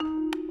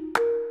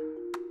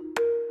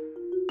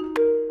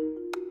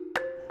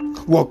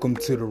Welcome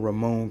to the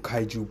Ramon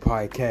Kaiju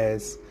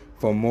podcast.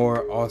 For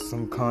more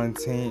awesome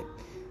content,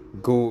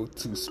 go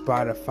to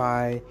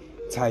Spotify,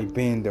 type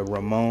in the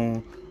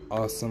Ramon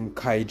Awesome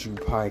Kaiju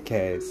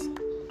podcast.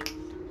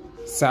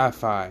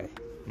 Sci-fi,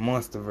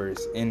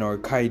 Monsterverse, and our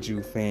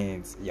Kaiju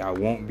fans, y'all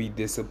won't be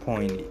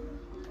disappointed.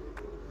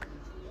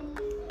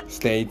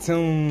 Stay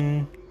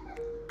tuned.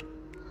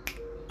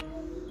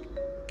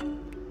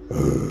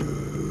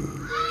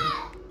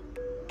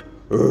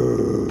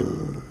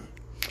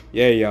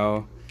 Yeah,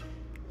 y'all.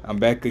 I'm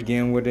back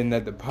again with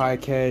another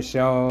podcast,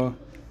 y'all.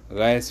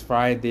 Last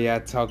Friday, I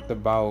talked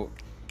about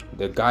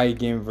the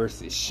Gigan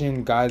versus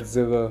Shin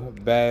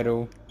Godzilla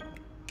battle.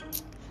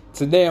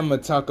 Today, I'm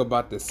going to talk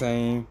about the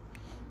same,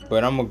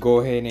 but I'm going to go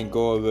ahead and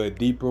go a little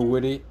deeper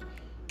with it.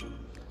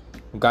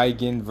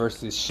 Gigan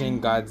versus Shin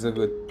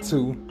Godzilla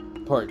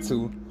 2, Part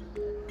 2.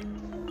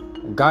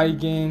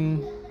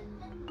 Gigan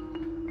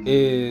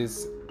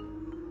is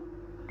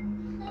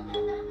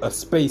a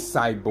space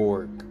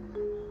cyborg.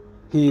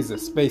 He is a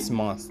space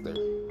monster.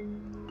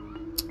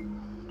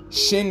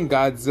 Shin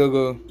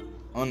Godzilla,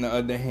 on the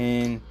other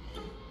hand,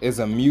 is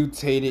a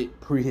mutated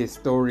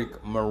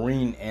prehistoric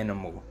marine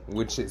animal,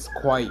 which is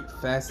quite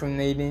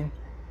fascinating.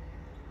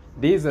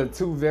 These are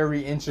two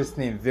very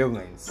interesting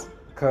villains,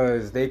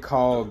 because they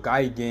call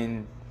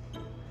Gigan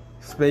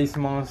Space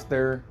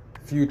Monster,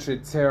 Future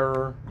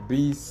Terror,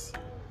 Beast.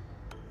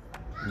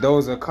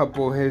 Those are a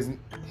couple of his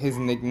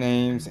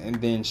nicknames.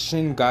 And then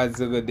Shin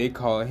Godzilla, they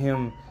call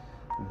him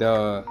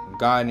the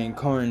God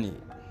Incarnate.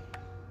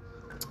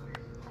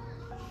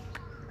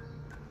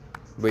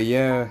 But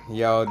yeah,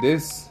 y'all,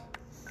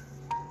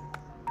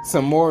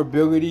 some more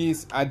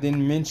abilities I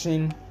didn't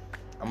mention.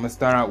 I'm gonna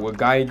start out with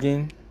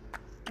Gigan.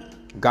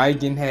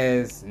 Gigan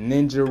has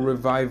ninja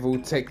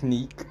revival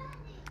technique,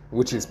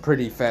 which is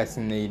pretty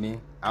fascinating.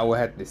 I will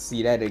have to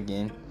see that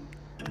again.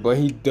 But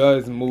he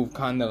does move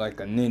kind of like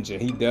a ninja.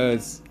 He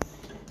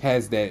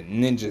has that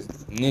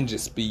ninja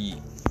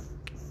speed.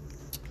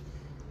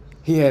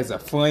 He has a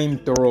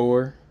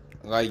flamethrower,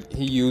 like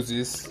he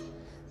uses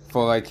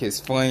for like his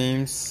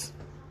flames.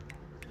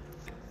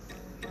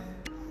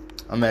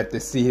 I'm gonna have to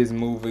see his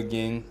move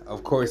again.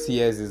 Of course, he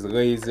has his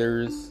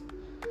lasers.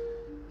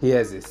 He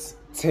has his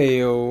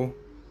tail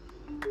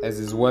as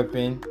his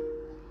weapon.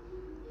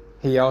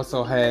 He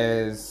also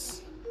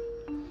has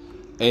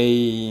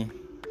a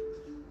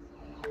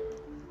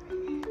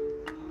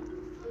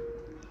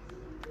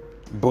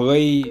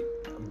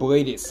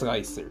bladed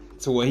slicer,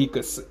 to where he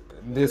could.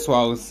 This is what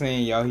I was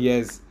saying, y'all. He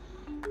has.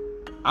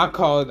 I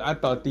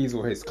thought these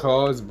were his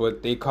claws,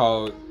 but they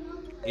called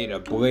it a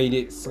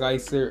bladed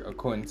slicer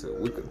according to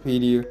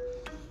Wikipedia.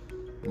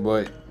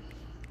 But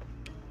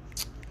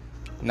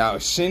now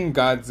Shin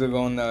Godzilla,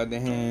 on the other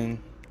hand.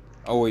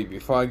 Oh wait,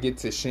 before I get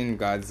to Shin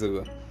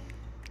Godzilla,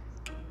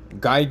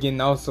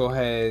 Gigan also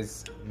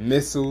has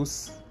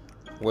missiles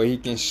where he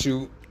can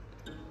shoot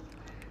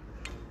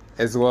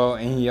as well,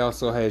 and he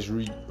also has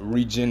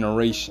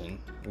regeneration,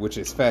 which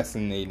is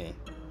fascinating.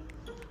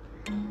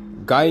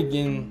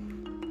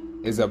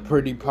 Gigan is a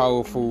pretty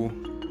powerful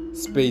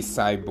space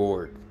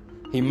cyborg.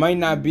 He might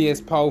not be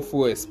as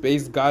powerful as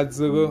Space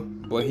Godzilla,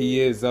 but he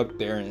is up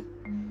there, and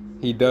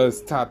he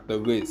does top the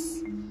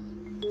list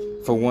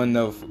for one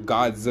of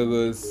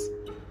Godzilla's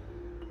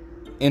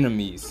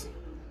enemies.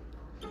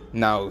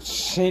 Now,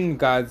 Shin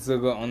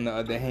Godzilla, on the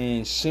other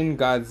hand,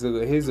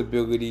 his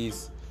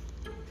abilities,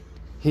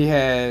 he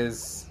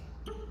has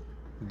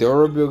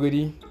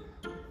durability.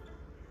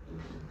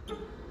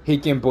 He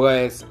can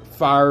blast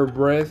fire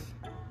breath.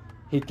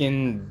 He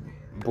can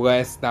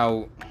blast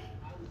out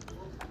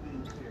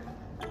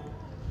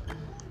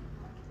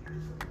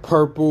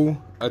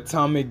purple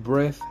atomic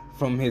breath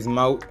from his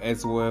mouth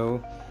as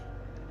well,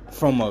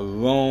 from a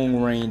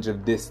long range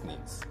of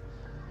distance.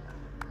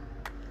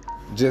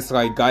 Just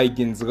like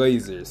Gigan's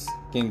lasers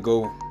can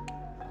go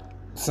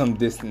some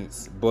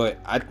distance. But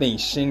I think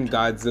Shin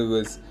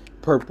Godzilla's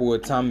purple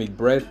atomic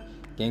breath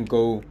can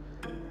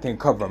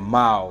cover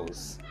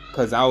miles.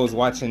 Because I was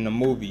watching the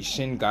movie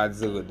Shin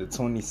Godzilla, the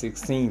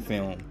 2016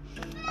 film.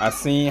 I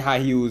seen how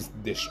he was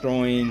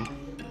destroying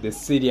the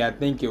city. I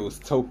think it was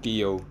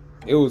Tokyo.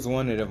 It was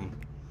one of them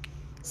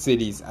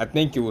cities. I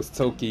think it was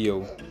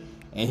Tokyo.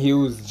 And he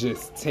was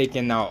just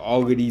taking out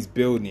all of these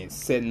buildings,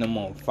 setting them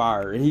on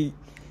fire.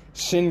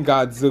 Shin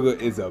Godzilla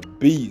is a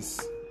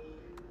beast.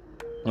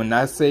 When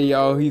I say,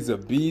 y'all, he's a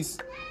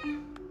beast,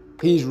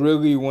 he's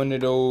really one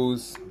of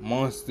those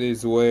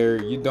monsters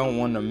where you don't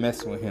want to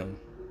mess with him.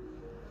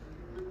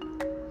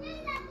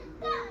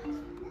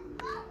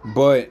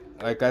 But,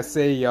 like I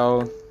say,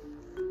 y'all,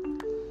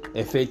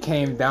 if it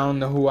came down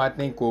to who I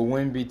think will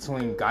win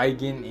between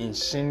Gigan and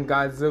Shin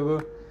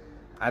Godzilla,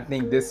 I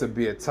think this would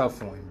be a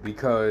tough one,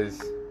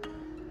 because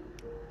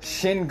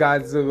Shin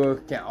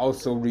Godzilla can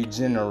also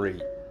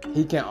regenerate.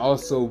 He can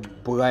also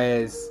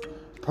blast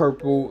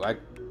purple. Like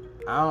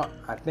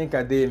I think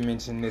I did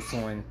mention this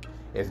one.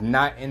 If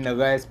not in the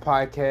last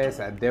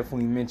podcast, I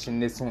definitely mentioned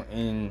this one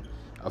in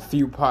a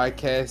few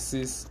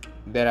podcasts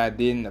that I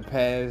did in the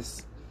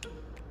past,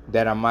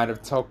 that I might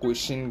have talked with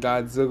Shin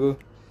Godzilla.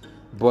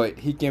 but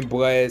he can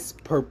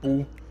blast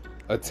purple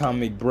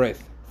atomic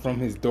breath from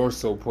his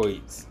dorsal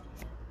plates,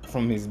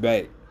 from his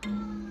back.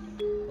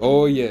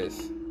 Oh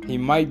yes, he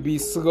might be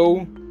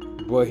slow,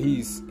 but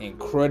he's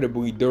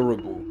incredibly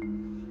durable.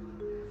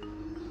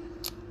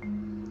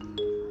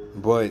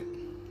 But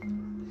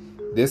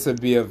this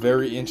would be a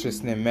very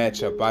interesting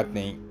matchup, I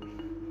think.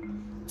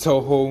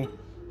 Toho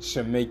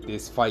should make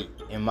this fight,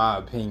 in my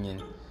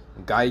opinion.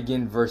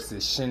 Gigan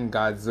versus Shin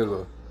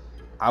Godzilla.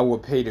 I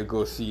would pay to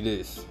go see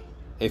this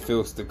if it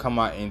was to come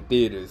out in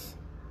theaters.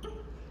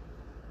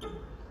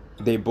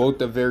 They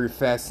both are very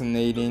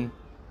fascinating.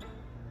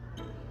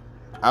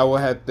 I will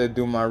have to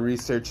do my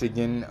research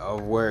again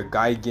of where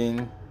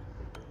Gigan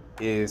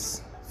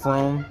is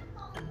from.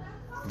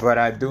 But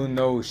I do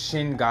know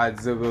Shin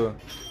Godzilla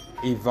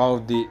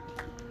evolved it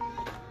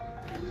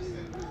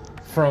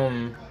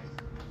from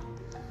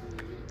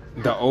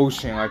the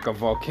ocean, like a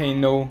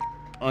volcano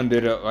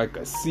under like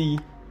a sea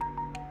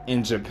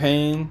in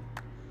Japan.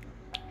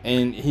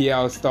 And he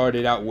all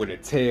started out with a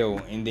tail,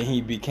 and then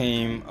he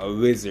became a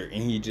lizard,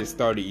 and he just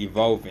started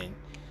evolving.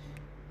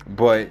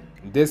 But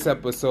this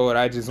episode,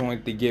 I just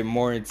wanted to get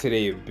more into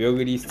their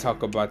abilities,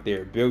 talk about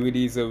their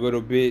abilities a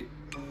little bit.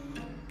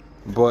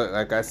 But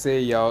like I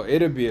said, y'all,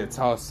 it'll be a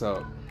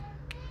toss-up.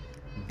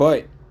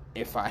 But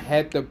if I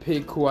had to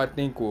pick who I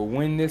think will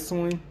win this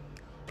one,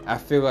 I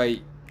feel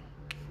like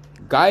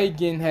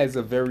Gigan has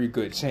a very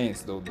good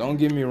chance, though. Don't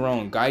get me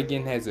wrong,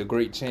 Gigan has a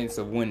great chance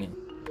of winning.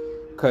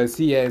 Because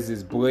he has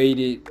his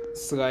bladed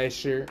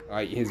slasher,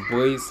 like his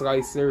blade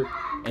slicer,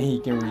 and he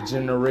can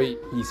regenerate.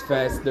 He's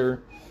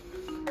faster.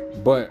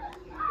 But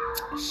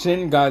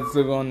Shin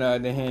Godzilla, on the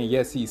other hand,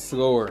 yes, he's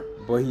slower,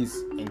 but he's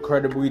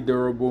incredibly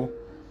durable.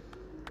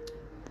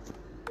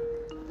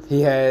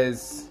 He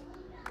has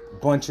a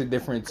bunch of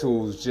different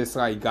tools, just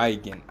like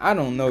Gigan. I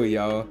don't know,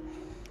 y'all.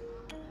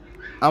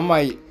 I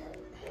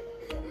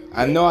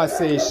know I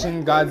said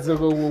Shin Godzilla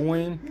will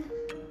win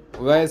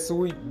last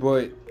week,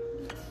 but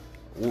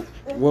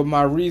with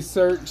my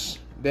research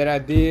that I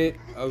did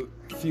a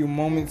few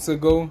moments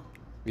ago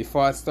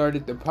before I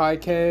started the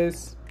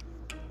podcast,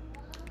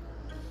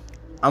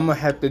 I'm going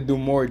to have to do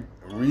more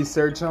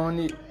research on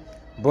it.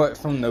 But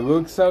from the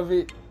looks of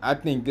it, I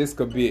think this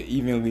could be an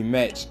evenly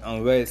matched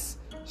unless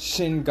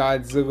Shin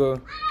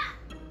Godzilla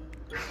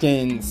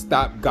can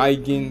stop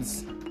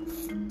Gigan's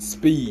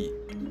speed.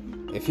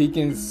 If he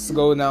can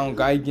slow down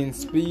Gigan's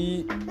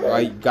speed,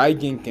 like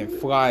Gigan can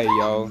fly,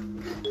 y'all.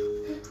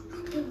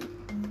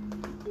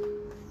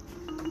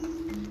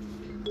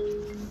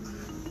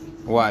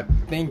 Well, I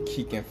think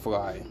he can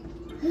fly.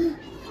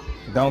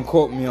 Don't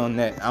quote me on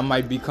that. I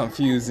might be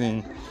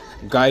confusing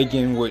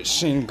Gigan with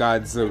Shin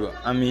Godzilla.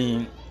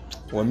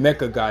 With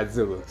Mecha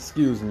Godzilla.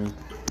 Excuse me.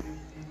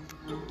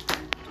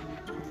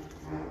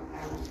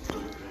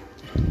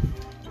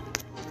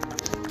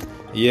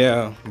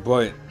 Yeah,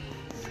 but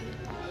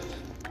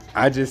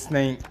I just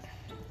think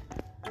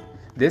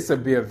this will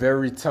be a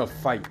very tough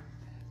fight.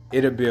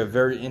 It'll be a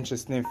very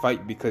interesting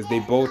fight because they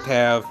both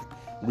have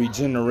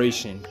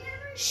regeneration.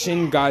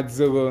 Shin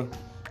Godzilla,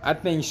 I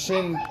think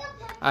Shin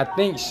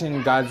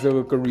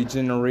Godzilla could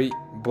regenerate,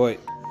 but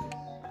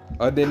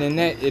other than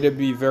that, it'll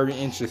be very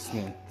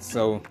interesting.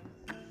 So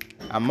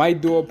I might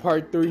do a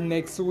part 3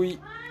 next week.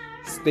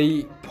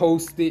 Stay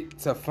posted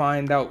to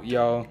find out,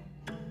 y'all.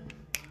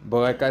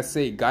 But like I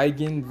said,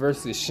 Gigan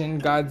versus Shin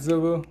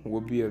Godzilla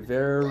will be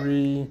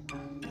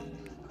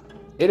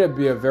it'll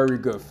be a very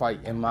good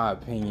fight, in my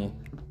opinion.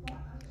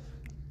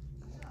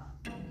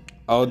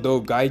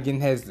 Although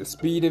Gigan has the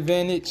speed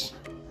advantage,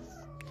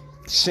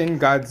 Shin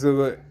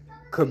Godzilla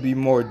could be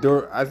more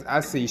durable. I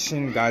say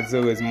Shin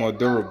Godzilla is more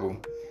durable.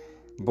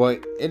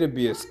 But it'll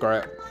be a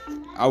scrap.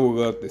 I would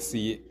love to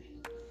see it.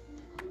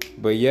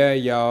 But yeah,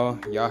 y'all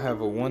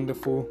have a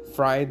wonderful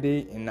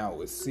Friday, and I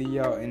will see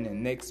y'all in the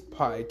next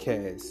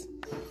podcast.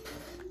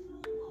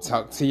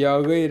 Talk to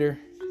y'all later.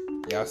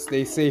 Y'all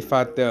stay safe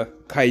out there,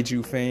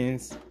 Kaiju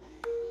fans.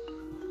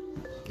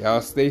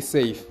 Y'all stay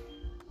safe.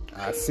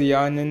 I'll see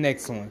y'all in the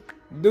next one.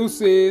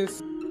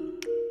 Deuces.